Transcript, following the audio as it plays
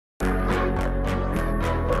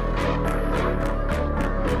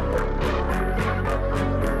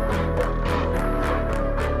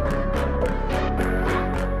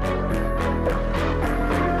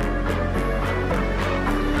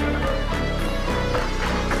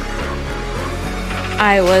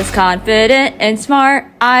I was confident and smart,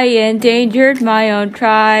 I endangered my own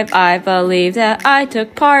tribe. I believe that I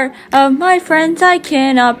took part of my friends I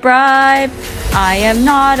cannot bribe. I am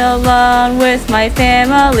not alone with my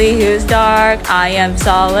family who's dark. I am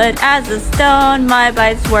solid as a stone, my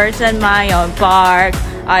bite's worse than my own bark.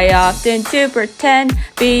 I often do pretend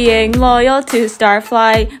being loyal to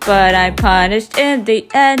Starflight, but I'm punished in the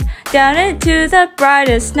end, down into the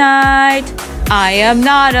brightest night. I am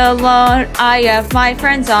not alone, I have my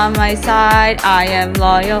friends on my side. I am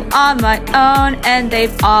loyal on my own, and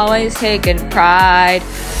they've always taken pride.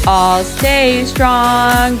 All stay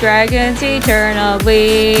strong, dragons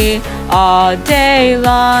eternally, all day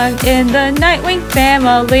long in the NightWing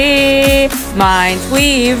family. Minds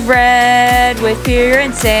we've read with fear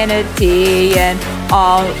and sanity, and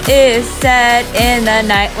all is said in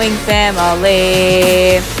the NightWing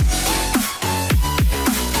family.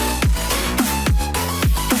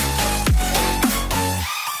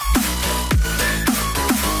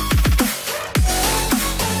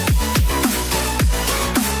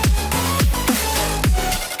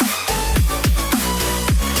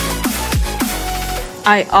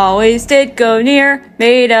 I always did go near,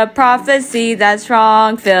 made a prophecy that's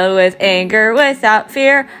wrong, filled with anger without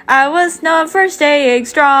fear. I was known for staying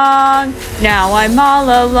strong. Now I'm all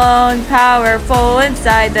alone, powerful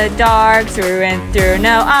inside the dark, through and through.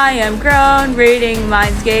 Now I am grown, reading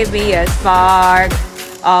minds gave me a spark.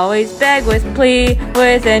 Always beg with plea,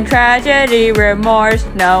 within tragedy, remorse.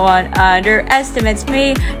 No one underestimates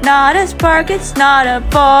me, not a spark, it's not a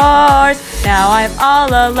force. Now I'm all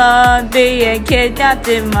alone, being kidnapped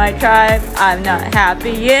in my tribe. I'm not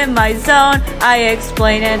happy in my zone, I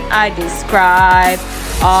explain and I describe.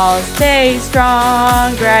 All stay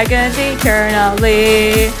strong, dragons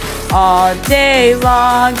eternally, all day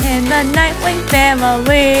long in the NightWing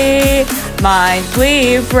family. Minds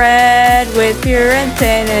we've read with pure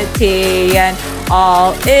insanity, and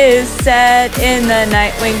all is said in the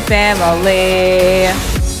NightWing family.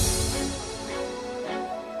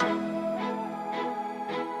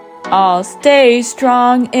 All stay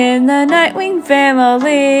strong in the NightWing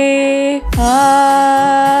family.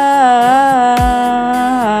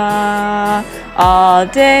 All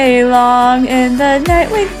day long in the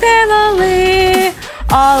NightWing family.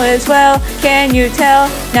 All is well, can you tell?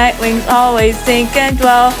 NightWings always think and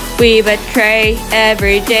dwell. We betray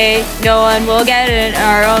every day, no one will get in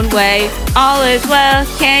our own way. All is well,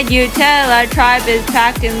 can you tell? Our tribe is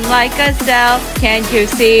packed in like a cell. Can't you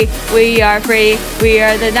see? We are free, we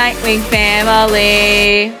are the NightWing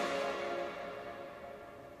family.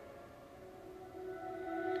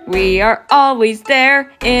 We are always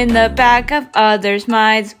there, in the back of others'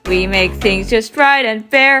 minds. We make things just right and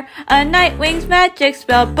fair, a NightWing's magic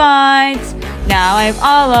spell binds. Now I'm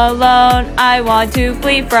all alone, I want to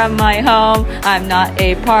flee from my home. I'm not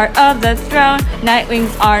a part of the throne,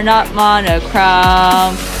 NightWings are not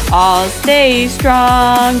monochrome. All stay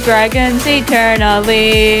strong, dragons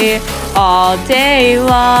eternally, all day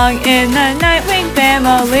long in the NightWing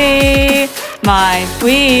family. Minds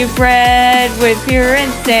we've read with pure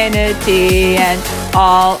insanity, and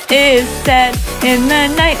all is said in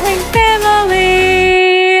the NightWing family.